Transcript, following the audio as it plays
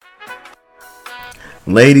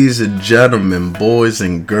Ladies and gentlemen, boys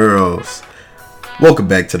and girls, welcome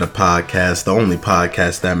back to the podcast, the only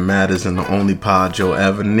podcast that matters and the only pod you'll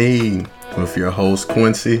ever need, with your host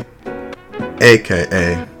Quincy,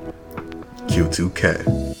 aka Q2K.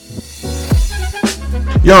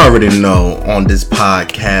 You already know, on this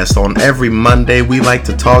podcast, on every Monday, we like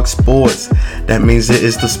to talk sports. That means it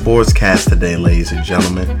is the Sportscast today, ladies and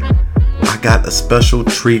gentlemen. I got a special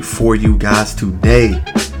treat for you guys today.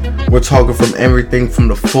 We're talking from everything from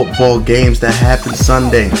the football games that happened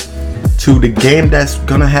Sunday to the game that's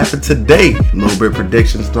gonna happen today. A little bit of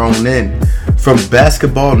predictions thrown in. From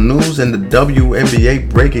basketball news and the WNBA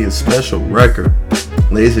breaking a special record.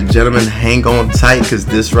 Ladies and gentlemen, hang on tight because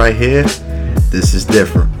this right here, this is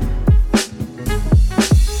different.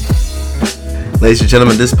 Ladies and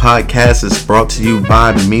gentlemen, this podcast is brought to you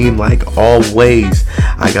by me like always.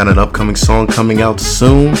 I got an upcoming song coming out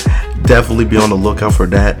soon. Definitely be on the lookout for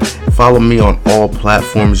that. Follow me on all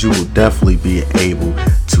platforms. You will definitely be able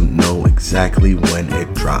to know exactly when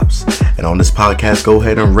it drops. And on this podcast, go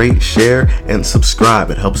ahead and rate, share, and subscribe.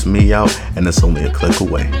 It helps me out, and it's only a click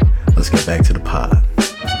away. Let's get back to the pod.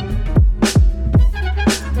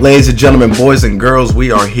 Ladies and gentlemen, boys and girls, we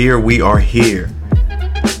are here.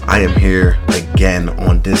 I am here again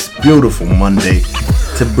on this beautiful Monday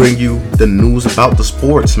to bring you the news about the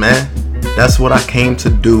sports, man. That's what I came to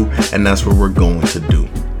do, and that's what we're going to do.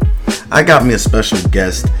 I got me a special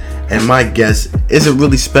guest, and my guest isn't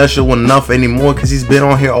really special enough anymore because he's been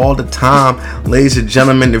on here all the time. Ladies and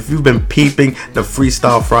gentlemen, if you've been peeping the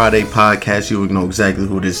Freestyle Friday podcast, you would know exactly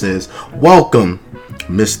who this is. Welcome,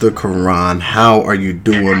 Mr. Karan. How are you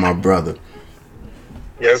doing, my brother?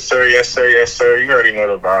 Yes, sir. You already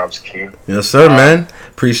know the vibes, Q. Yes, sir, man.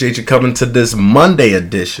 Appreciate you coming to this Monday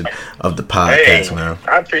edition of the podcast, man.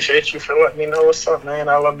 I appreciate you for letting me know what's up, man.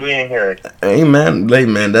 I love being here. Hey, man.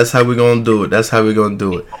 That's how we're going to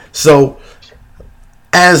do it. So,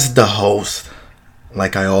 as the host,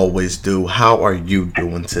 like I always do, how are you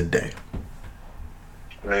doing today?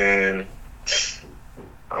 Man,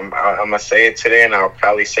 I'm going to say it today, and I'll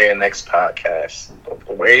probably say it next podcast.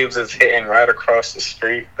 The waves is hitting right across the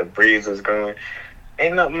street. The breeze is going.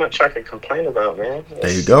 Ain't not much I can complain about, man. There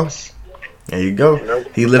you go. You know,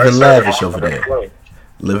 he living lavish over there.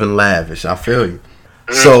 Living lavish. I feel you.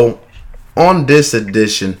 So, on this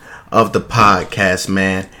edition of the podcast,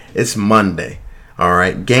 man, it's Monday. All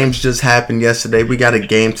right. Games just happened yesterday. We got a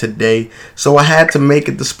game today. So, I had to make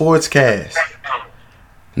it the Sportscast.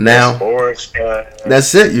 Now,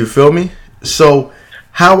 that's it. You feel me? So,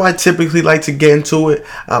 how I typically like to get into it,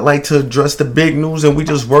 I like to address the big news and we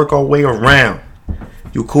just work our way around.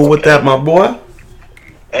 You cool with that, my boy?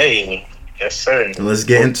 Hey, yes, sir. Let's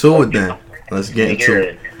get into it then.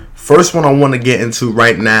 First one I want to get into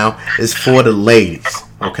right now is for the ladies.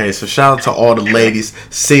 Okay, so shout out to all the ladies,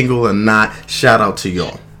 single and not. Shout out to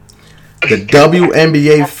y'all. The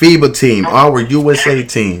WNBA FIBA team, our USA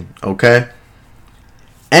team, okay,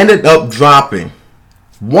 ended up dropping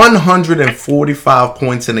 145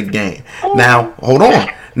 points in a game. Now, hold on.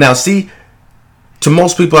 Now, see, to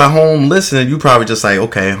most people at home listening, you probably just like,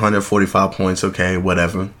 okay, 145 points, okay,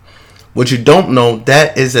 whatever. What you don't know,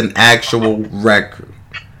 that is an actual record.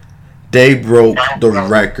 They broke the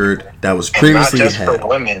record that was previously had. Not just had. for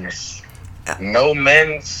women's. No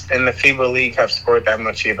men's in the FIBA league have scored that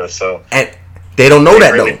much either, so. And they don't know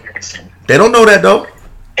that, though. They don't know that, though.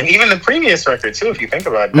 And even the previous record, too, if you think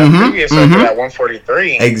about it. The previous record at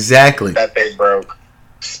 143. Exactly. That they broke.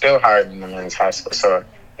 Still higher than the men's high school. So,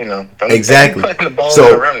 you know. Exactly. Putting the ball so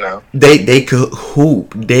in the rim now. They could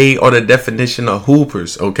hoop. They are the definition of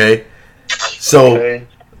hoopers, okay? So,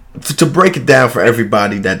 to break it down for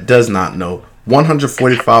everybody that does not know,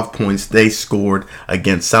 145 points they scored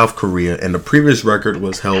against South Korea. And the previous record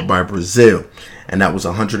was held by Brazil. And that was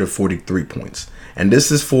 143 points. And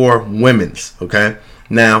this is for women's, okay?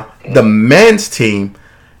 Now, the men's team,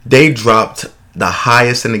 they dropped the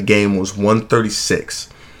highest in the game was 136.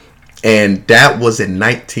 And that was in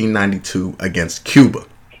 1992 against Cuba.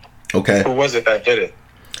 Okay? Who was it that did it?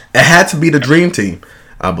 It had to be the Dream Team,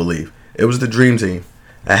 I believe. It was the Dream Team.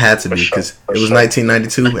 It had to be because it was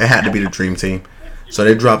 1992. It had to be the Dream Team. So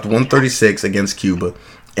they dropped 136 against Cuba.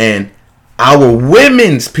 And our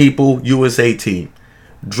women's people, USA team,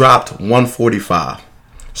 dropped 145.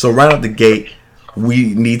 So right out the gate,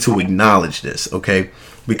 we need to acknowledge this, okay?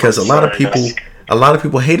 Because a lot of people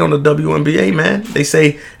hate on the WNBA, man. They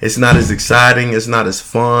say it's not as exciting, it's not as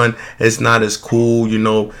fun, it's not as cool, you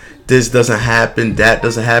know. This doesn't happen, that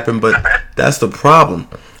doesn't happen, but that's the problem.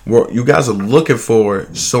 You guys are looking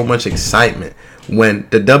for so much excitement when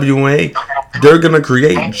the WNBA they're going to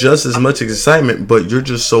create just as much excitement, but you're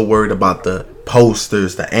just so worried about the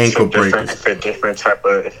posters, the ankle breakers. It's a different type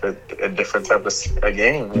of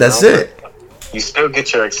game. That's it. You still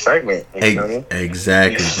get your excitement. You know what I mean?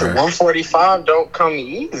 Exactly, bro. 145 don't come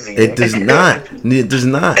easy. It does not. It does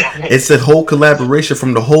not. It's a whole collaboration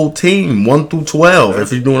from the whole team, 1 through 12.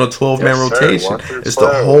 If you're doing a 12-man rotation, it's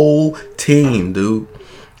the whole team, dude.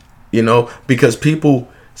 You know, because people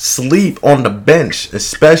sleep on the bench,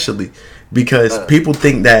 especially because people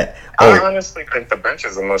think that. I honestly think the bench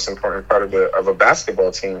is the most important part of a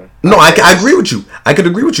basketball team. No, I agree with you. I could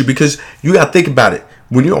agree with you because you got to think about it.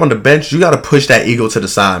 When you're on the bench, you got to push that ego to the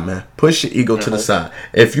side, man. Push your ego to the side.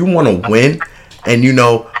 If you want to win and you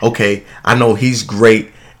know, okay, I know he's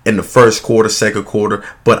great in the first quarter, second quarter,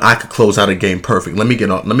 but I could close out a game perfect. Let me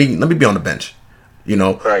get on. Let me be on the bench. You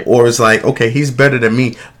know, right. Or it's like, okay, he's better than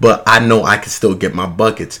me, but I know I can still get my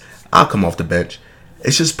buckets. I'll come off the bench.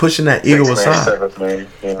 It's just pushing that ego aside.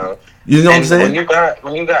 You know what I'm saying?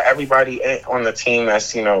 When you got everybody on the team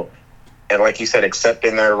that's, you know, and like you said,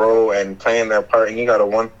 accepting their role and playing their part, and you got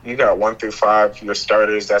 1 through 5, your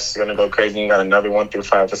starters that's gonna go crazy. You got another 1 through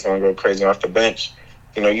 5 that's gonna go crazy off the bench.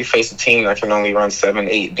 You know, you face a team that can only run 7,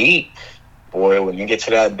 8 deep. Boy, when you get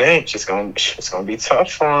to that bench, it's gonna be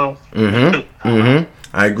tough for them.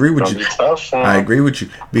 I agree with you. Be tough for them. I agree with you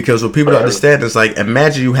because what people don't understand is like,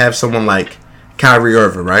 imagine you have someone like Kyrie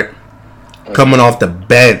Irving, right, coming off the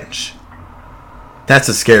bench. That's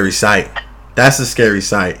a scary sight. That's a scary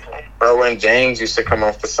sight. Bro, when James used to come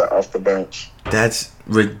off the bench. That's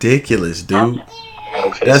ridiculous, dude.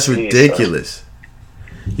 Okay, that's ridiculous.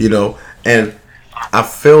 You know, and I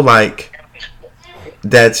feel like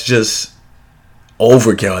that's just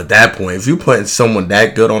overkill at that point. If you putting someone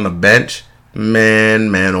that good on the bench, man,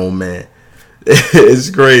 oh man, it's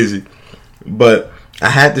crazy. But I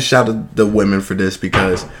had to shout at the women for this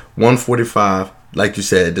because 145, like you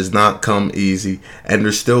said, does not come easy, and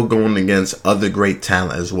they're still going against other great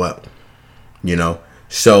talent as well. You know,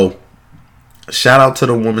 so shout out to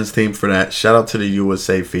the women's team for that. Shout out to the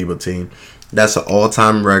USA FIBA team. That's an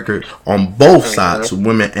all-time record on both sides,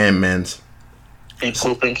 women and men's. Keep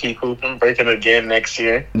hooping, breaking it again next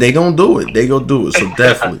year. They gonna do it. So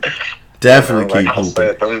definitely keep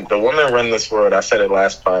hooping. The women run this world. I said it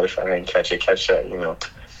last pod. If I didn't catch that. You know,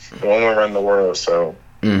 the women run the world. So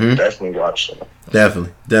definitely watch them.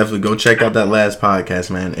 Definitely go check out that last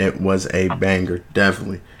podcast, man. It was a banger.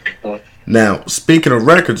 Definitely. Now, speaking of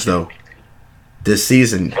records, though, this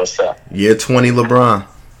season, year 20 LeBron.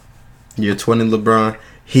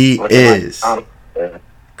 He is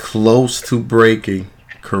close to breaking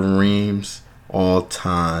Kareem's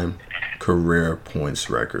all-time career points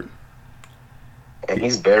record. And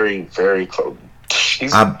he's very, very close.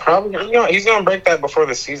 He's gonna break that before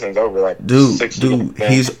the season's over. Like, dude,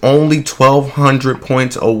 he's only 1,200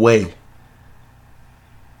 points away.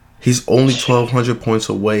 He's only 1,200 points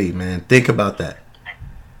away, man. Think about that.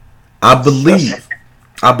 I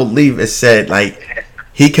believe it said like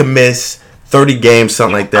he can miss 30 games,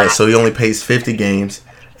 something like that. So he only plays 50 games.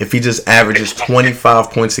 If he just averages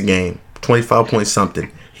 25 points a game, 25 points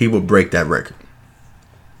something, he will break that record.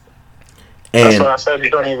 And that's what I said.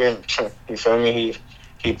 You don't even. You feel me?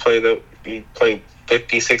 He played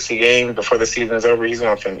 50, 60 games before the season's over. He's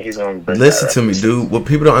gonna break. Listen to me, dude. What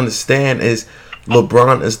people don't understand is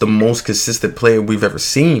LeBron is the most consistent player we've ever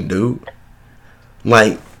seen, dude.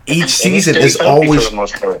 Like each season is always,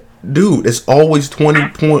 dude. It's always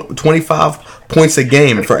 25 points a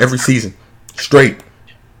game for every season, straight.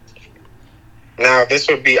 Now this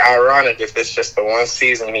would be ironic if it's just the one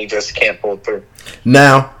season he just can't pull through.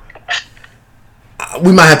 Now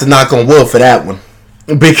we might have to knock on wood for that one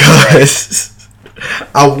because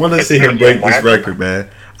I want to see him break this record, man.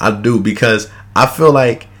 I do because I feel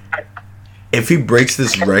like if he breaks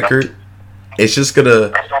this record, it's just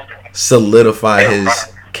gonna solidify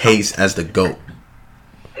his case as the GOAT.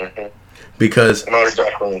 Because most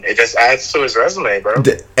definitely, it just adds to his resume, bro.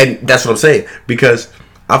 And that's what I'm saying. Because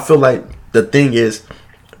I feel like the thing is,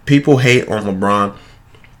 people hate on LeBron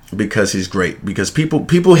because he's great. Because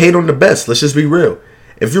people hate on the best. Let's just be real.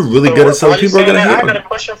 If you're really good at something, people are gonna hate on you. I got a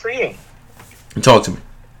question for you. Talk to me.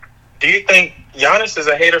 Do you think Giannis is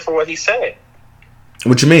a hater for what he said?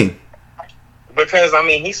 What you mean? Because I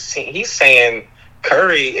mean, he's saying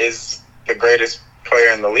Curry is the greatest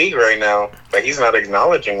player in the league right now, but he's not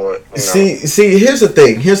acknowledging what. See, here's the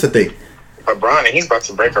thing. LeBron, and he's about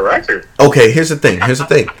to break a record. Okay, here's the thing.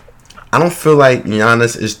 I don't feel like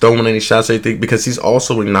Giannis is throwing any shots or anything because he's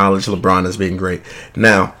also acknowledged LeBron as being great.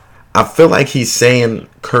 Now, I feel like he's saying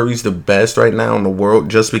Curry's the best right now in the world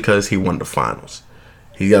just because he won the finals.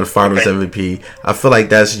 He got a Finals MVP. I feel like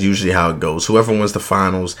that's usually how it goes. Whoever wins the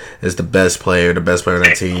Finals is the best player on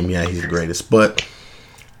that team. Yeah, he's the greatest. But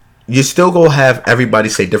you still gonna have everybody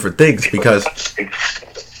say different things because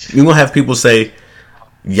you're gonna have people say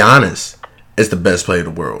Giannis is the best player in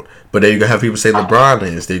the world. But then you're gonna have people say LeBron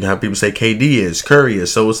is. Then you're gonna have people say KD is, Curry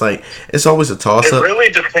is. So it's like it's always a toss up. It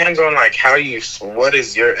really depends on like how you. What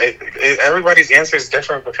is your? Everybody's answer is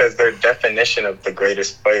different because their definition of the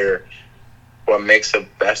greatest player, what makes a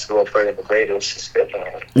basketball player the greatest, is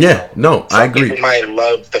different. Yeah, no, I agree. People might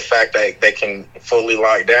love the fact that they can fully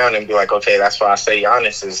lock down and be like, okay, that's why I say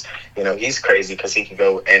Giannis is. He's crazy because he can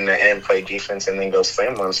go end to end, play defense, and then go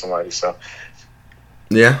slam on somebody. So.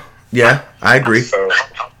 Yeah, I agree.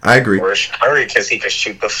 I agree. Or Curry because he could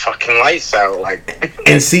shoot the fucking lights out.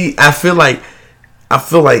 And see, I feel like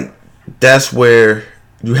that's where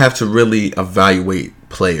you have to really evaluate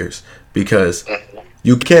players because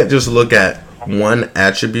you can't just look at one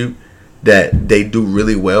attribute that they do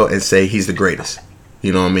really well and say he's the greatest.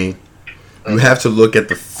 You know what I mean? You have to look at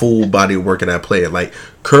the full body of work of that player. Like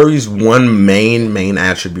Curry's one main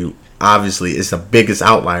attribute, obviously, is the biggest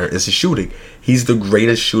outlier. It's the shooting. He's the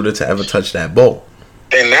greatest shooter to ever touch that ball.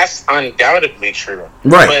 And that's undoubtedly true.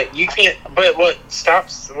 Right. But you can't. But what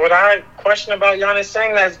I question about Giannis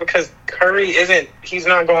saying that is because Curry he's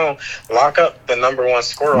not going to lock up the number one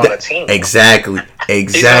scorer on the team. Exactly.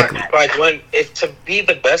 If to be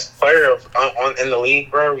the best player in the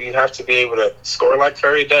league, bro, you have to be able to score like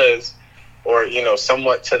Curry does, or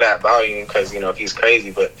somewhat to that volume because he's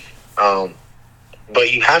crazy. But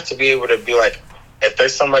you have to be able to be like, if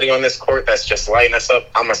there's somebody on this court that's just lighting us up,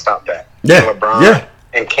 I'm gonna stop that. Yeah. LeBron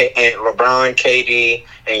and LeBron, KD,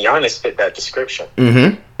 and Giannis fit that description.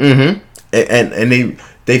 And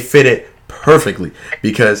they fit it perfectly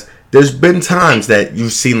because there's been times that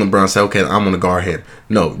you've seen LeBron say, "Okay, I'm gonna guard him."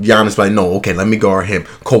 No, Giannis like, "No, okay, let me guard him."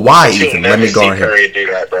 Kawhi even, let me guard him. Curry do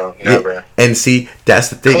that, bro. Never. Yeah. And see, that's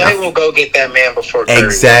the thing. Clay will go get that man before Curry.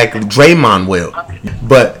 Exactly. Draymond will,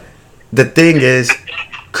 but the thing is,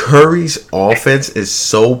 Curry's offense is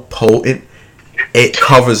so potent, it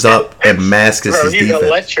covers up and masks his defense. He's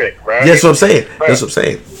electric, bro. Yeah, that's what I'm saying. Bro, that's what I'm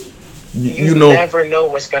saying. You never know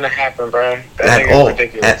what's going to happen, bro.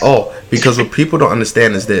 At all. Because what people don't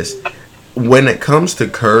understand is this. When it comes to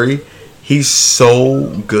Curry, he's so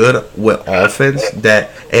good with offense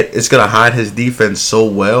that it's going to hide his defense so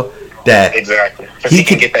well that exactly he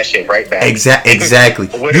can get that shit right back. Exactly.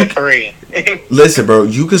 With Curry. Listen, bro,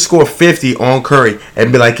 you can score 50 on Curry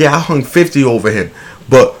and be like, yeah, I hung 50 over him.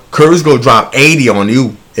 But Curry's going to drop 80 on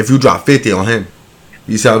you if you drop 50 on him.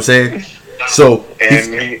 You see what I'm saying? So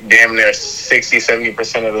and damn near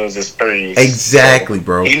 60-70% of those is threes. Exactly,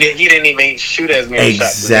 bro. He didn't even shoot as many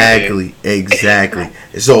shots. Exactly.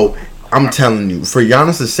 So I'm telling you, for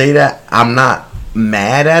Giannis to say that, I'm not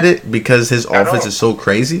mad at it because his offense is so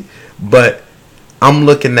crazy. But I'm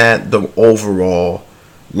looking at the overall,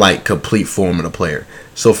 complete form of the player.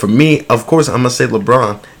 So for me, of course, I'm gonna say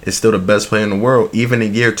LeBron is still the best player in the world, even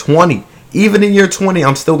in year 20. Even in year 20,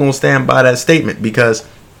 I'm still gonna stand by that statement because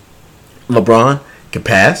LeBron can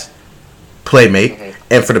pass, playmake,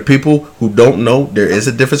 and for the people who don't know, there is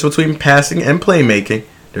a difference between passing and playmaking.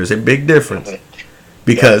 There's a big difference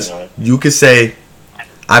because you could say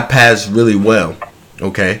I pass really well,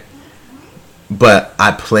 okay, but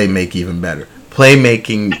I playmake even better.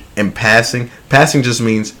 Playmaking and passing just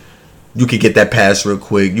means you could get that pass real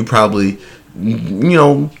quick. You probably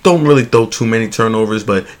don't really throw too many turnovers,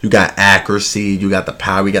 but you got accuracy, you got the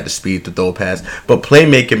power, you got the speed to throw a pass. But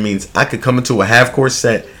playmaking means I could come into a half-court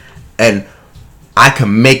set and I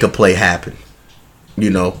can make a play happen.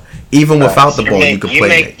 Even without the ball, you can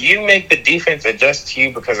play. You make the defense adjust to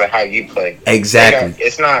you because of how you play. Exactly.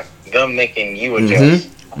 It's not them making you adjust.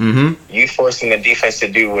 You forcing the defense to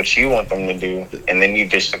do what you want them to do, and then you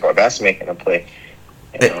dish the ball. That's making a play.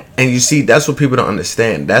 And you see, that's what people don't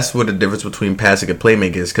understand. That's what the difference between passing and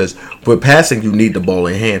playmaking is. Because with passing, you need the ball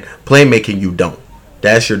in hand. Playmaking, you don't.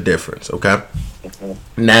 That's your difference, okay?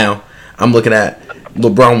 Now, I'm looking at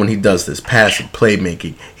LeBron when he does this, passing,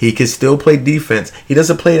 playmaking. He can still play defense. He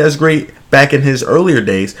doesn't play as great back in his earlier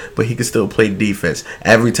days, but he can still play defense.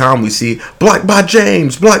 Every time we see, blocked by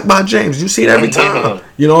James. You see it every time.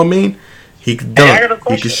 You know what I mean? He can dunk.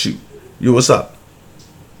 He can shoot. What's up?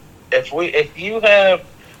 If you have,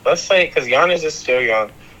 let's say, because Giannis is still young,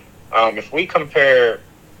 if we compare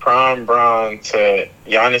prime Bron to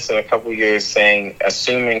Giannis in a couple years,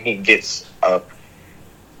 assuming he gets a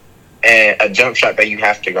jump shot that you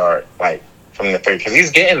have to guard, from the three, because he's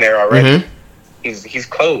getting there already. He's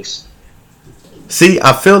close. See,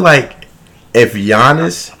 I feel like if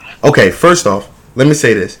Giannis, okay, first off, let me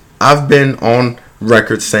say this: I've been on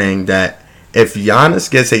record saying that if Giannis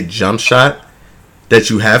gets a jump shot that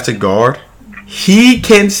you have to guard, he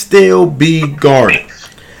can still be guarded.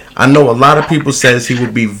 I know a lot of people says he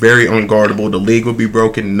would be very unguardable. The league would be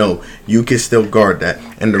broken. No, you can still guard that.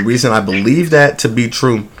 And the reason I believe that to be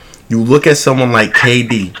true, you look at someone like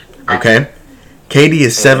KD, okay? KD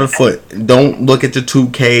is 7 foot. Don't look at the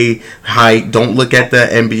 2K height. Don't look at the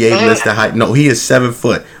NBA listed height. No, he is 7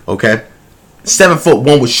 foot, okay?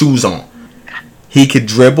 7'1" with shoes on. He could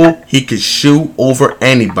dribble. He could shoot over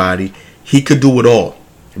anybody. He could do it all,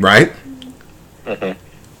 right? Mm-hmm.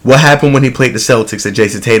 What happened when he played the Celtics that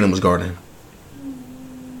Jason Tatum was guarding him?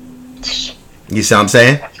 You see what I'm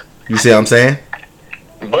saying? You see what I'm saying?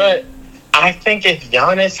 But I think if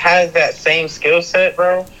Giannis has that same skill set,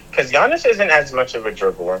 bro, because Giannis isn't as much of a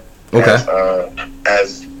dribbler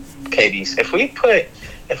as KD's. If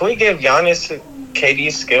we give Giannis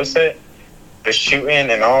KD's skill set, the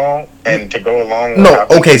shooting and all, and to go along with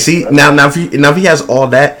now if he has all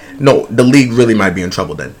that, no, the league really might be in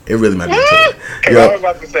trouble then. It really might be in trouble. Because I was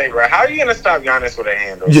about to say, bro, how are you gonna stop Giannis with a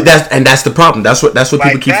handle? That's the problem. That's what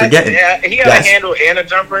people keep forgetting. Yeah, he got a handle and a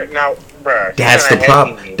jumper. Now, bro, that's the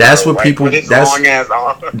problem. That's what people.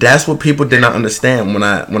 That's what people did not understand when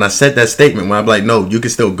I said that statement. When I'm like, no, you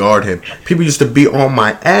can still guard him. People used to be on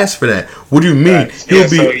my ass for that. What do you mean? Right.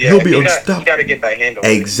 He'll be unstoppable. You gotta get that handle.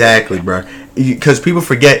 Exactly, bro. Because people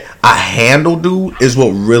forget a handle, dude, is what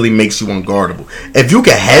really makes you unguardable. If you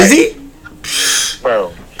can hezzy,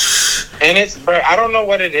 bro. And it's, bro, I don't know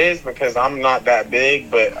what it is because I'm not that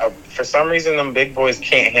big, but for some reason them big boys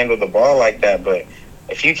can't handle the ball like that. But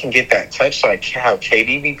if you can get that touch like how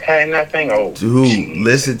KD be patting that thing, dude, geez.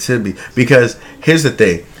 Listen to me. Because here's the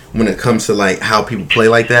thing, when it comes to like how people play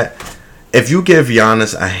like that, if you give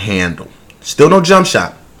Giannis a handle, still no jump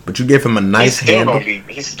shot, but you give him a nice handle,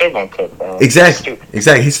 he's still gonna cook, bro. Exactly.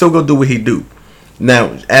 He's still gonna do what he do.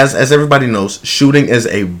 Now, as everybody knows, shooting is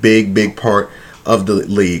a big part of the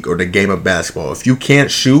league or the game of basketball. If you can't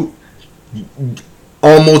shoot,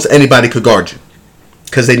 almost anybody could guard you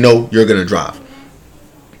because they know you're gonna drive.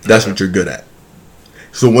 That's what you're good at.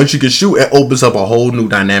 So once you can shoot, it opens up a whole new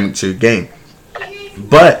dynamic to your game.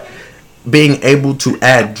 But being able to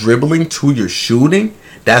add dribbling to your shooting,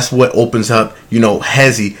 that's what opens up,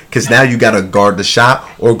 hezzy, because now you got to guard the shot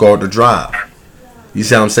or guard the drive. You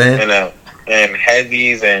see what I'm saying? And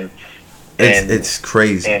hezzies and it's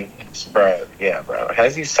crazy. And bro,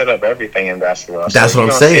 hezzy set up everything in basketball. That's what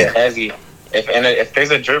I'm saying. Hezzy, if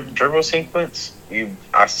there's a dribble sequence,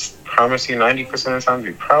 I promise you 90% of the time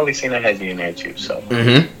you've probably seen a hezzy in there too. So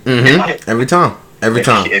every time.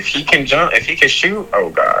 If he can jump, if he can shoot,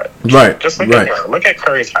 oh god. Right. Just look at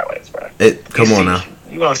Curry's highlights, bro. Come on now.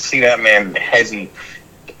 You gonna see that man hezzy.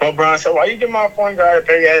 LeBron said, "Why you get my point guard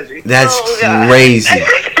 3 hezzy?" That's crazy.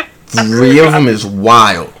 3 of them is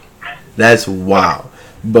wild. That's wild.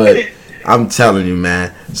 But I'm telling you,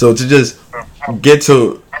 man. So to just get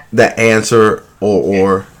to the answer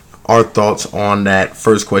or our thoughts on that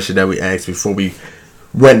first question that we asked before we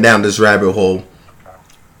went down this rabbit hole.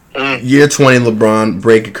 Year 20 LeBron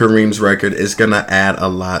breaking Kareem's record is going to add a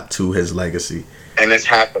lot to his legacy. And it's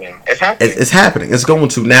happening. It's happening. It's going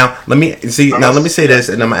to. Now, let me say this,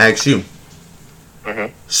 and I'm going to ask you.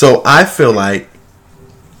 Mm-hmm. So, I feel like,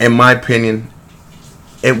 in my opinion,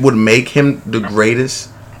 it would make him the greatest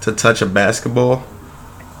to touch a basketball.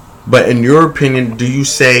 But in your opinion, do you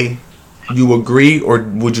say you agree, or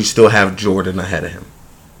would you still have Jordan ahead of him?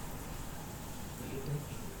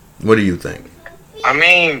 What do you think? I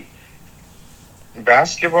mean,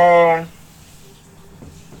 basketball,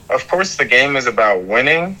 of course the game is about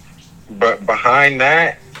winning, but behind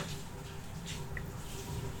that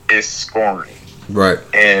is scoring. Right.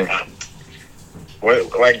 And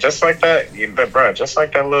just like that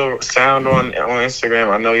little sound on Instagram,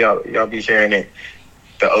 I know y'all be hearing it.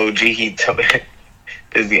 The OG,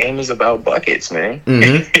 the game is about buckets, man.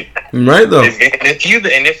 Mm-hmm. Right though.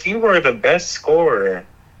 And if you were the best scorer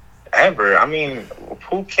ever, I mean,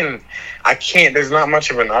 there's not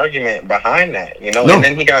much of an argument behind that, No. And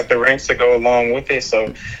then he got the rings to go along with it.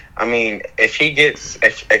 So, I mean,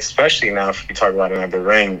 especially now, if you talk about another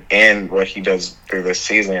ring and what he does through this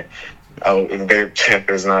season,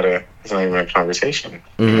 there's not even a conversation.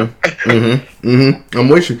 I'm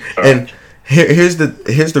with you. And here's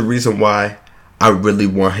the reason why I really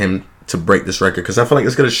want him to break this record, because I feel like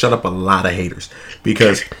it's gonna shut up a lot of haters,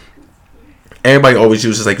 because everybody always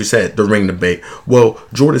uses, like you said, the ring debate. Well,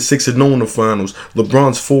 Jordan's 6-0 in the finals.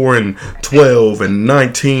 LeBron's 4-12 and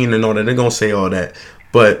 19 and all that. They're gonna say all that,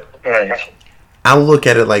 but I look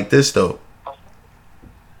at it like this though.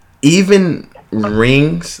 Even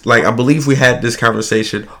rings, like I believe we had this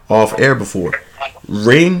conversation off air before.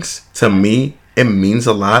 rings to me, it means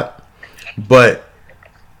a lot, but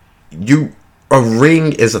a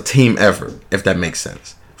ring is a team effort, if that makes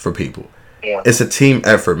sense for people. Yeah. It's a team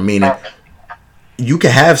effort, meaning you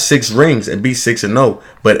can have 6 rings and be 6-0,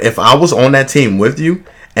 but if I was on that team with you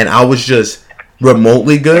and I was just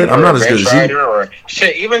remotely good, I'm not as good as you. Or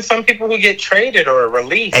shit, even some people who get traded or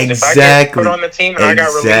released. Exactly. If I get put on the team and I got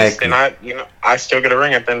released, and I still get a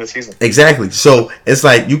ring at the end of the season. Exactly. So it's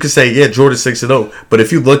like you could say, yeah, Jordan's 6-0, but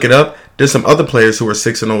if you look it up, there's some other players who are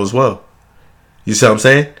 6-0 as well. You see what I'm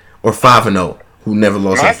saying? Or 5-0 who never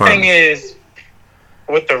lost a final. My thing is,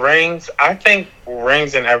 with the rings, I think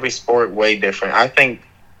rings in every sport weigh different. I think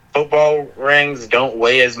football rings don't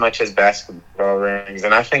weigh as much as basketball rings,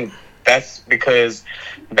 and I think that's because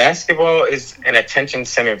basketball is an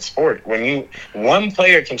attention-centered sport. One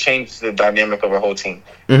player can change the dynamic of a whole team.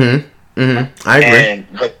 I agree.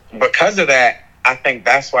 But because of that, I think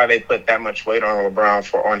that's why they put that much weight on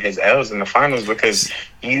LeBron on his L's in the finals, because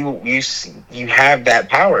you have that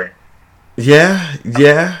power.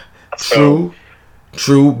 Yeah, true.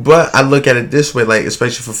 But I look at it this way, like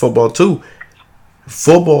especially for football too.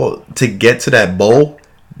 Football, to get to that bowl,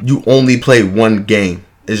 you only play one game.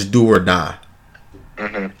 It's do or die,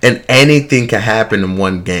 and anything can happen in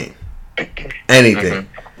one game. Anything.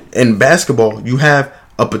 In basketball, you have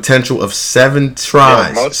a potential of 7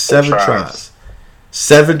 tries. Yeah, 7 tries.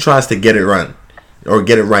 7 tries to get it run, or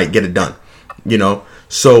get it right, get it done.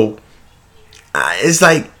 So it's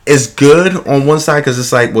like it's good on one side because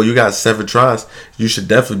it's like, well, you got 7 tries, you should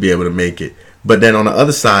definitely be able to make it. But then on the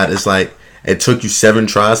other side, it's like it took you 7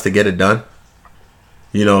 tries to get it done.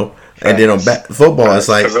 And then on football, it's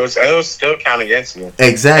like because those still count against you.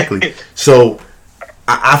 Exactly. So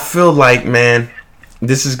I feel like, man,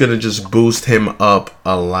 this is gonna just boost him up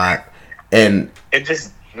a lot, and it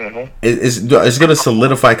just it's gonna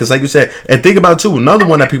solidify. Because like you said, and think about too, another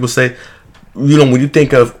one that people say,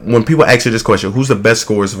 when people ask you this question, who's the best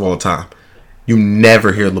scorers of all time? You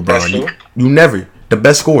never hear LeBron. You never the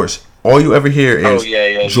best scorers. All you ever hear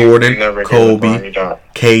is Jordan, Kobe,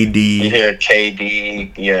 KD. You hear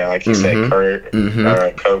KD, like you said, Kurt,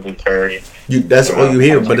 Kobe, Curry. That's all you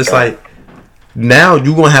hear. But it's like, now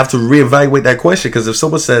you're going to have to reevaluate that question, because if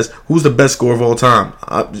someone says, who's the best scorer of all time?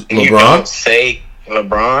 LeBron? You don't say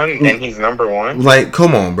LeBron, and he's number 1. Like,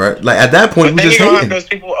 come on, bro. Like, at that point, but you just hating. Have those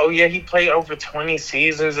people, he played over 20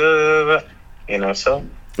 seasons, so...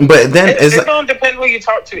 But then it's going to depend who you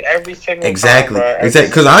talk to every single time. Exactly.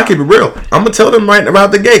 Because I'll keep it real. I'm going to tell them right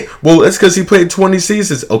around the gate. Well, it's because he played 20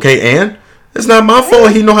 seasons. Okay, and? It's not my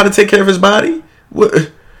fault he know how to take care of his body. What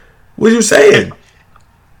are you saying?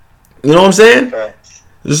 You know what I'm saying? Facts.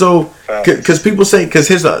 So, because people say, because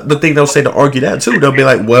here's the thing they'll say to argue that too. They'll be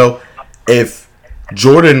like, well, if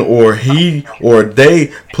Jordan or he or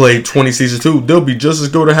they played 20 seasons too, they'll be just as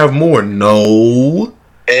good to have more. No.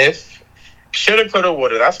 Shoulda, coulda,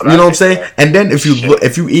 woulda. That's what you know what I'm saying. And then if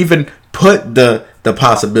you even put the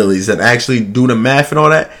possibilities and actually do the math and all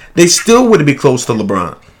that, they still wouldn't be close to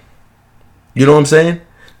LeBron. You know what I'm saying?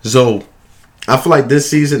 So I feel like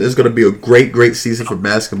this season is going to be a great season for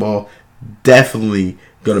basketball. Definitely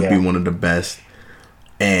going to be one of the best.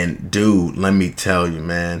 And dude, let me tell you,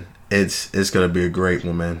 man, it's going to be a great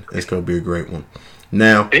one, man. It's going to be a great one.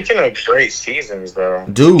 Now, speaking of great seasons, though,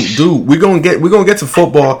 dude, we're gonna get to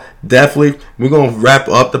football. Definitely, we're gonna wrap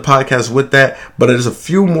up the podcast with that. But there's a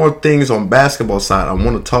few more things on basketball side I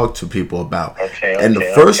want to talk to people about. And the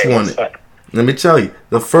first one, let me tell you,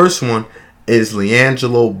 the first one is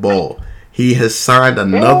LiAngelo Ball. He has signed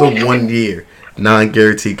another 1-year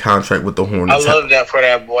non-guaranteed contract with the Hornets. I love that for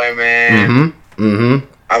that boy, man.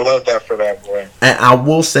 I love that for that boy. And I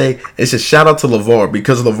will say, it's a shout out to LeVar,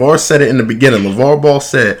 because LeVar said it in the beginning. LeVar Ball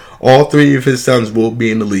said all 3 of his sons will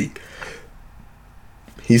be in the league.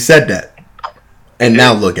 He said that. And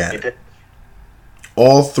now look at it.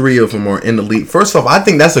 All 3 of them are in the league. First off, I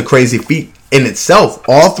think that's a crazy feat in itself.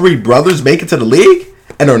 All 3 brothers make it to the league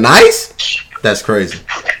and are nice? That's crazy.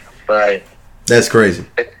 Right. That's crazy.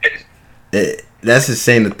 That's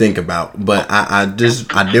insane to think about. But I did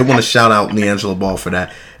want to shout out LiAngelo Ball for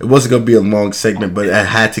that. It wasn't going to be a long segment, but I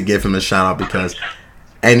had to give him a shout out, because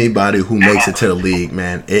anybody who makes it to the league,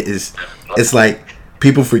 man, it's like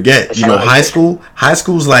people forget. High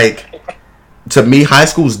school's like, to me, high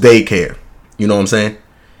school's daycare. You know what I'm saying?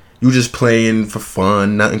 You just playing for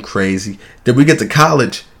fun, nothing crazy. Then we get to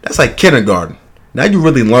college, that's like kindergarten. Now you're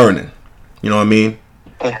really learning. You know what I mean?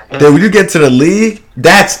 Then when you get to the league,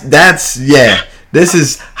 that's this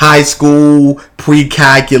is high school,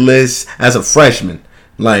 pre-calculus as a freshman.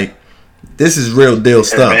 Like, This is real deal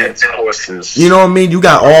stuff. Advanced courses. You know what I mean? You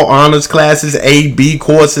got all honors classes, A, B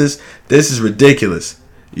courses. This is ridiculous.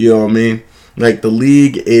 You know what I mean? Like, the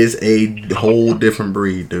league is a whole different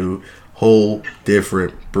breed, dude. Whole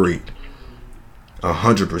different breed.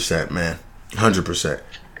 100%, man. 100%.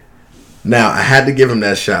 Now, I had to give him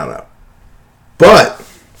that shout out. But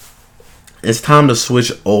it's time to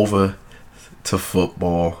switch over to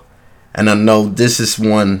football. And I know this is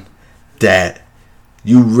one that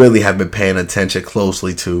you really have been paying attention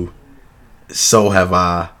closely to. So have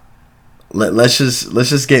I. Let's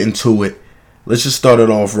just get into it. Let's just start it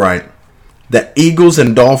off right. The Eagles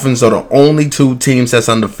and Dolphins are the only two teams that's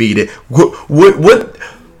undefeated. Would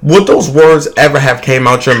those words ever have came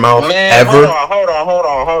out your mouth? Man, ever?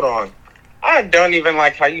 Hold on. I don't even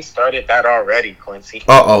like how you started that already, Quincy.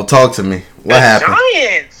 Talk to me. What happened?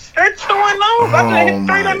 Giants. They're 2-0. About to hit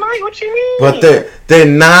 3 tonight. What you mean? But they're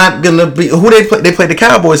not gonna be. Who they play? They played the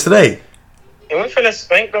Cowboys today. And we finna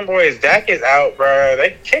spank them boys. Dak is out, bro.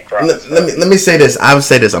 They kick rocks. Let me say this. I'm gonna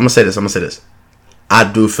say this.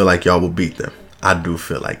 I do feel like y'all will beat them. I do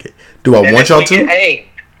feel like it. Do I want y'all to? Hey.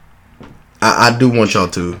 I do want y'all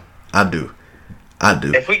to. I do.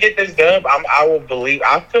 If we get this dub, I will believe.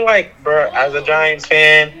 I feel like, bro, as a Giants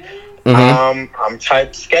fan, I'm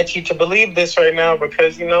type sketchy to believe this right now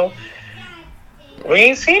because, you know, we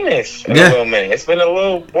ain't seen this in a little minute. It's been a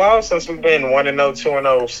little while since we've been 1-0,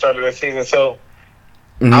 2-0 start of the season. So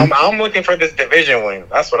I'm looking for this division win.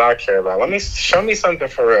 That's what I care about. Show me something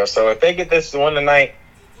for real. So if they get this one tonight,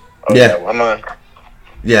 I'm gonna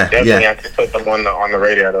definitely have to put them on the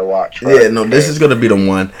radio to watch. Right? Yeah, no, this is gonna be the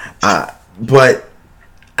one. But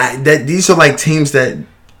these are like teams that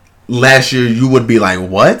last year you would be like,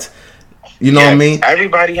 what? You know what I mean?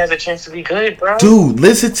 Everybody has a chance to be good, bro. Dude,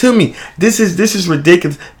 listen to me. This is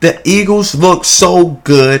ridiculous. The Eagles look so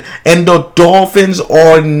good, and the Dolphins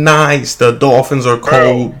are nice. The Dolphins are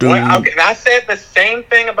cold, dude. I said the same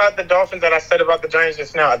thing about the Dolphins that I said about the Giants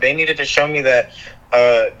just now. They needed to show me that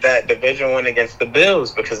division win against the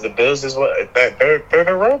Bills because the Bills is they're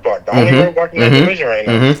the roadblock, the only roadblock in that division right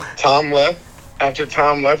now. Tom left. After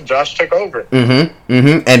Tom left, Josh took over.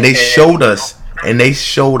 And they showed us. And they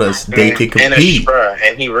showed us they could compete.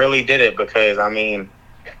 And he really did it because, I mean,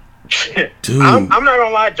 dude, I'm not going to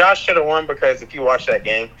lie. Josh should have won because if you watch that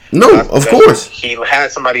game. No, of course. He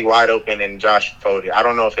had somebody wide open and Josh folded. I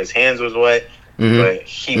don't know if his hands was wet, but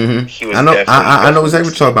he was I know exactly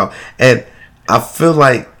what you're talking about. And I feel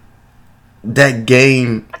like that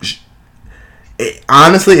game,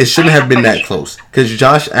 honestly, it shouldn't have been that close. Because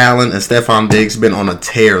Josh Allen and Stephon Diggs been on a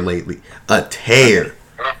tear lately. A tear.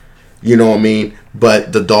 You know what I mean?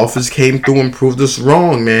 But the Dolphins came through and proved us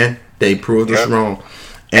wrong, man. They proved us wrong.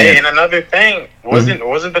 And another thing, wasn't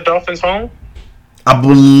the Dolphins home? I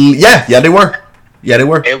believe, yeah, they were.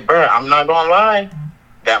 Hey, bro, I'm not gonna lie.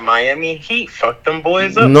 That Miami Heat fucked them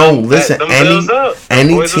boys up. No, listen, any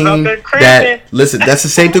team that that's the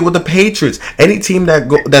same thing with the Patriots. Any team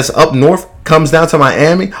that's up north comes down to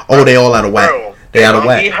Miami, they all out of whack. Bro, they out of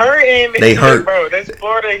whack. They hurt. Bro, this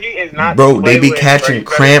Florida Heat is not. Bro, they be catching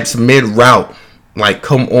cramps mid route. Like,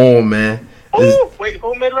 come on, man. Wait,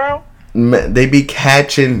 who mid route? They be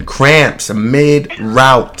catching cramps mid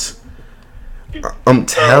route. I'm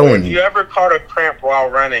telling you. If you ever caught a cramp while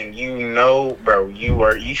running, you know, bro,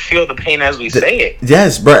 you feel the pain as we say it.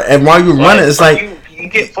 Yes, bro. And while you're running, it's like you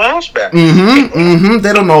get flashbacks.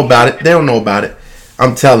 They don't know about it.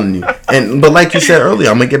 I'm telling you. But like you said earlier,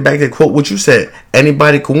 I'm gonna get back to quote what you said.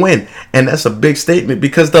 Anybody can win, and that's a big statement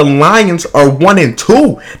because the Lions are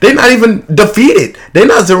 1-2. They're not even defeated. They're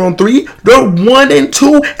not 0-3. They're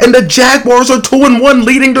 1-2, and the Jaguars are 2-1,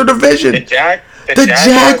 leading their division. The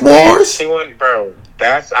Jaguars, bro.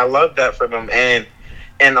 I love that for them,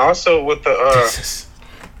 and also with the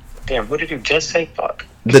damn, what did you just say? Fuck.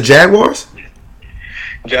 The Jaguars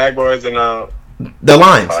and the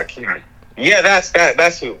Lions. Yeah,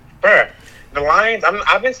 that's who, bro. The Lions.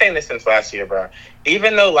 I've been saying this since last year, bro.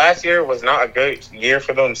 Even though last year was not a good year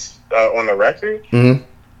for them on the record.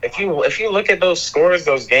 If you look at those scores,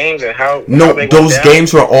 those games, and how those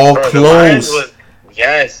games were all close.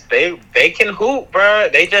 Yes, they can hoop, bro.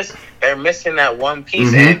 They're missing that one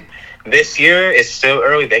piece, and this year it's still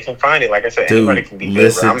early. They can find it. Like I said, anybody can be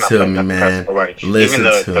good, bro. I'm not putting that past nobody. Even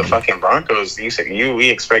the fucking Broncos. We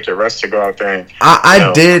expected Russ to go out there and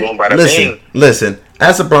I did listen.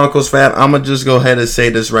 As a Broncos fan, I'm gonna just go ahead and say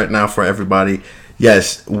this right now for everybody.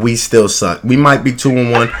 Yes, we still suck. We might be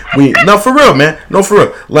 2-1. No, for real, man. No, for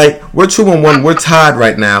real. Like, we're 2-1. We're tied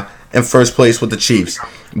right now in first place with the Chiefs,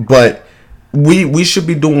 but we should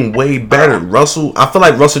be doing way better. I feel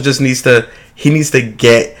like Russell just needs to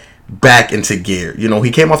get back into gear. You know, he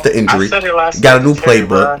came off the injury, I said it last got a night, new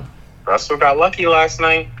playbook. Russell got lucky last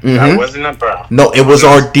night. That wasn't a bro. No, it was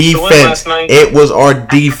our defense. It was our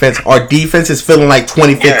defense. Our defense is feeling like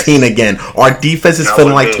 2015 again. Our defense is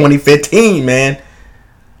feeling like 2015, man.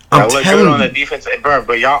 I'm telling you. On the defense, bro,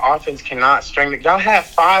 but y'all offense cannot string it. Y'all have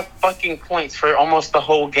 5 fucking points for almost the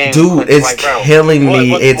whole game. Dude, it's like, killing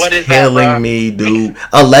me. It's killing me, dude.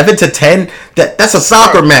 11-10. That's a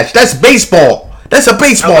soccer match. That's baseball. That's a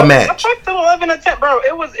baseball match. I to 11-10, bro.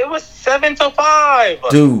 It was 7-5.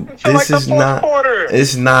 Dude, this is not. Quarter.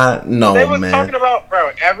 It's not. No, they was man. Talking about,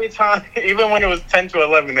 bro. Every time, even when it was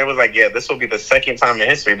 10-11, they was like, "Yeah, this will be the second time in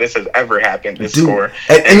history this has ever happened." This score,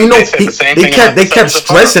 and you know, they kept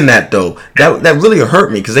stressing that though. That really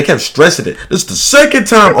hurt me because they kept stressing it. This is the second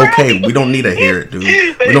time. Okay, we don't need to hear it,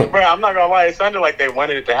 dude. Bro, I'm not gonna lie. It sounded like they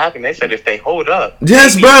wanted it to happen. They said if they hold up.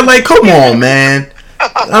 Yes, bro. Like, come on, man.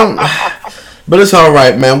 But it's all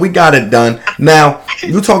right, man. We got it done. Now,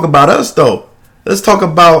 you talk about us, though. Let's talk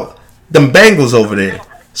about them Bengals over there.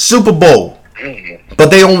 Super Bowl.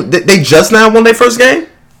 But they just now won their first game?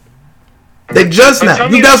 They just now.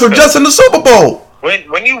 You guys were just in the Super Bowl.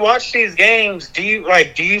 When you watch these games, do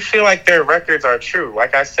you feel like their records are true?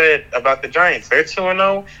 Like I said about the Giants, their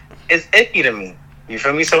 2-0 is icky to me. You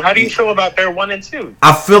feel me? So how do you feel about their 1-2?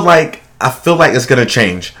 I feel like it's gonna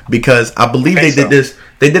change because I believe they did this.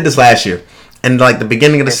 They did this last year. And like the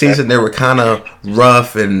beginning of the season, they were kind of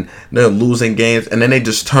rough and they're losing games, and then they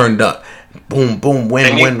just turned up. Boom, boom,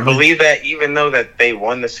 win, win. You believe that even though that they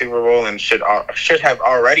won the Super Bowl and should have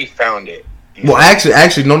already found it? Well,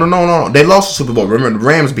 actually, no. They lost the Super Bowl. Remember, the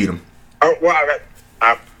Rams beat them. Oh, well,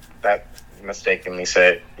 that mistakenly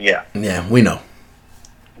said, yeah. Yeah, we know.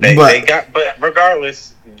 But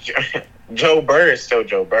regardless, Joe Burr is still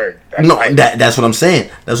Joe Burr. That's what I'm saying.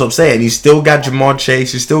 That's what I'm saying. You still got Jamar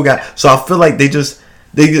Chase. You still got. So I feel like they just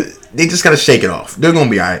gotta shake it off. They're gonna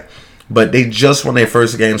be all right. But they just won their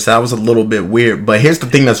first game, so that was a little bit weird. But here's the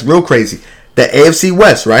thing that's real crazy: the AFC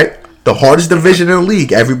West, right? The hardest division in the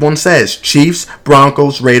league. Everyone says Chiefs,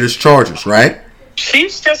 Broncos, Raiders, Chargers, right?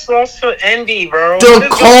 Chiefs just lost to Indy, bro. The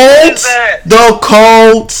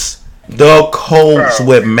Colts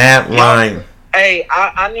with Matt Ryan. Hey,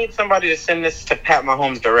 I need somebody to send this to Pat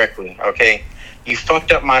Mahomes directly, okay? You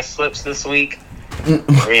fucked up my slips this week.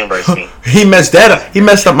 Reimburse me. He messed that up. He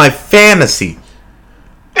messed up my fantasy.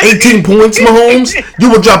 18 points, Mahomes?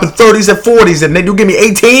 You were dropping 30s and 40s, and then you give me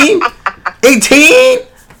 18? 18?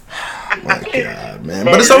 Oh my God, man.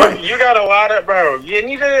 Bro, but it's all right. You got a lot of, bro. Yeah, and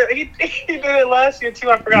he did it last year, too.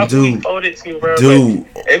 I forgot who he voted to, bro. Dude.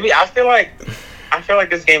 I feel like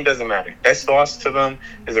this game doesn't matter. This loss to them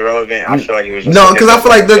is irrelevant. I feel like it was just no, because I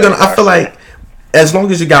feel like they're gonna. I feel like as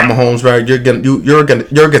long as you got Mahomes, bro, you're a contender, dude.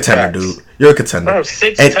 You're a contender. Bro,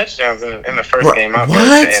 6 touchdowns in the first game.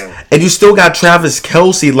 What? And you still got Travis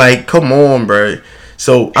Kelce. Like, come on, bro.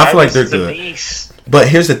 So I feel like they're good. But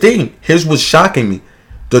here's the thing. Here's what's shocking me: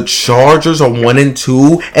 the Chargers are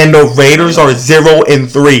 1-2, and the Raiders are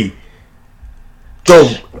 0-3. So,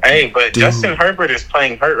 hey, but dude. Justin Herbert is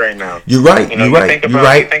playing hurt right now. You're right. You're right.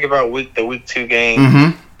 You think about the week 2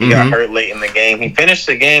 game. He got hurt late in the game. He finished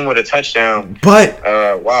the game with a touchdown. But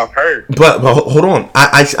while hurt. But hold on.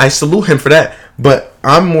 I salute him for that. But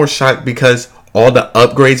I'm more shocked because all the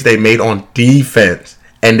upgrades they made on defense,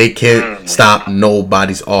 and they can't stop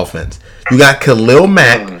nobody's offense. You got Khalil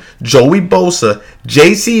Mack, Joey Bosa,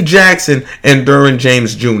 J.C. Jackson, and Derwin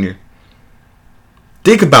James Jr.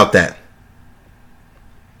 Think about that.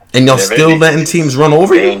 And y'all still letting teams run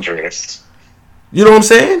over you? Dangerous. You know what I'm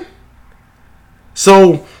saying?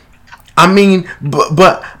 So, I mean,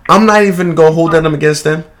 but I'm not even going to hold them against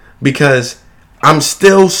them because I'm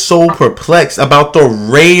still so perplexed about the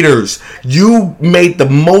Raiders. You made the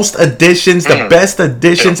most additions, the best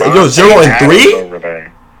additions. And you're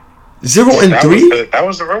 0-3? 0-3? That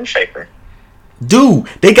was the room shaker. Dude,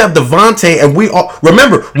 they got Devontae, and we all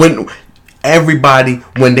remember when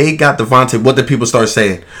they got Devontae, what did people start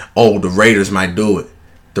saying? Oh, the Raiders might do it.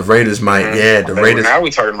 The Raiders might, the Raiders. Now we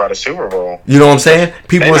talking about a Super Bowl. You know what I'm saying?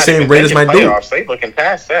 People are saying Raiders might do it. They looking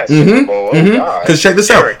past that Super Bowl. Because check this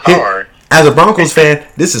out. As a Broncos fan,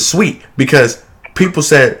 this is sweet because people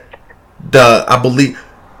said I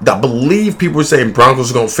believe people were saying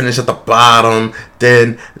Broncos are gonna finish at the bottom.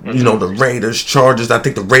 Then the Raiders, Chargers. I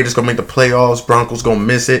think the Raiders gonna make the playoffs. Broncos gonna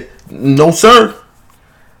miss it. No sir.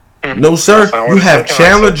 No sir. You have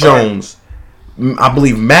Chandler Jones. I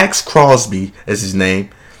believe Max Crosby is his name.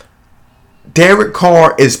 Derek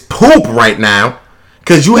Carr is poop right now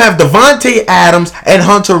because you have Devontae Adams and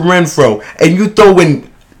Hunter Renfrow, and you throw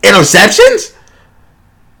in interceptions.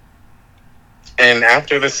 And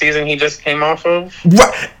after the season he just came off of?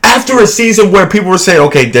 Right. After a season where people were saying,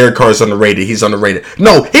 okay, Derek Carr's underrated. He's underrated.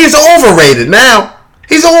 No, he's overrated now.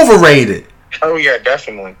 He's overrated. Oh, yeah,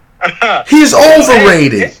 definitely. He's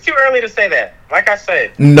overrated. It's too early to say that. Like I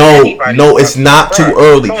said. No, it's not too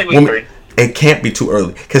early. It's only week 3. It can't be too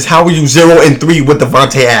early. Because how are you 0-3 with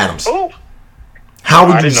Davante Adams? Ooh. How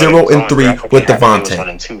are you 0-3 with Davante?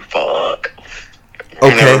 1-2. Fuck.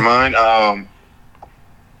 Okay. Never mind.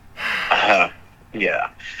 Yeah.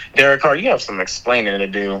 Derek Carr, you have some explaining to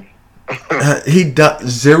do. He does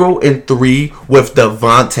 0-3 with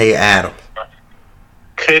Davante Adams.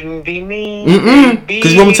 Couldn't be me.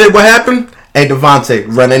 Because you want me to tell you what happened? Hey, Davante,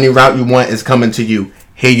 run any route you want. It's coming to you.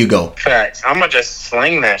 Here you go. Facts. I'm going to just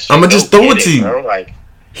sling that shit. I'm going to just throw it to you. Bro. Like,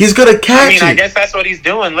 he's going to catch it. I guess that's what he's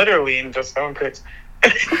doing, literally, and just throwing picks.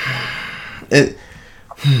 I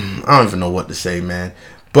don't even know what to say, man.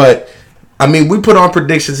 But, I mean, we put on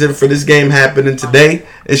predictions in for this game happening today.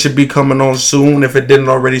 It should be coming on soon if it didn't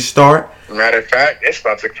already start. Matter of fact, it's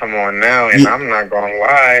about to come on now, and I'm not going to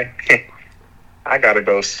lie. I gotta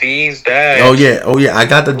go seize that. Oh yeah. I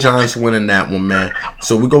got the Giants winning that one, man.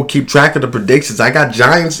 So we gonna keep track of the predictions. I got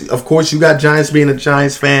Giants. Of course, you got Giants being a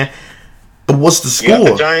Giants fan. But what's the score? You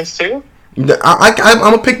got the Giants too? I'm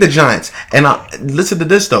gonna pick the Giants. And listen to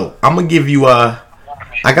this though. I'm gonna give you I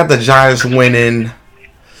got the Giants winning.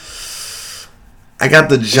 I got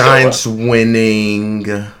the Giants winning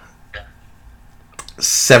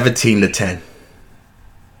 17-10.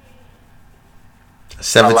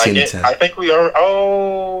 17-10. I think we are.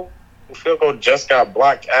 The field goal just got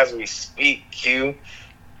blocked as we speak. Q.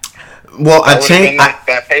 Well, I changed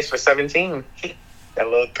that pace for 17. That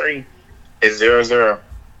little 3 is 0-0.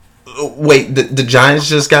 Wait, the Giants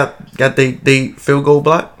just got they field goal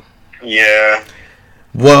block? Yeah.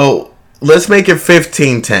 Well, let's make it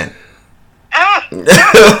 15-10.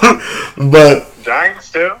 But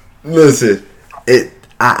Giants too. Listen,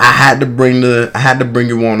 I had to bring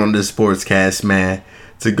you on this sportscast, man,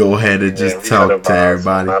 to go ahead and just talk to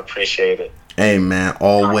everybody. I appreciate it. Hey, man, I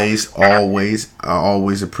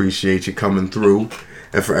always appreciate you coming through.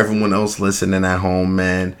 And for everyone else listening at home,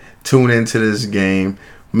 man, tune into this game,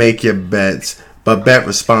 make your bets, but bet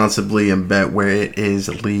responsibly and bet where it is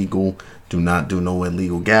legal. Do not do no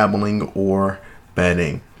illegal gambling or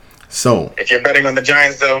betting. So, if you're betting on the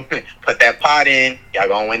Giants, though, put that pot in. Y'all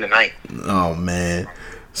gonna win tonight. Oh, man.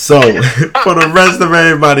 So, for the rest of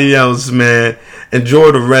everybody else, man,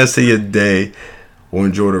 enjoy the rest of your day or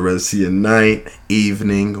enjoy the rest of your night,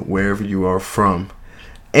 evening, wherever you are from.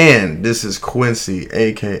 And this is Quincy,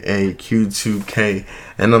 a.k.a. Q2K,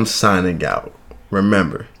 and I'm signing out.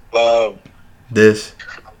 Remember, love. This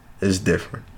is different.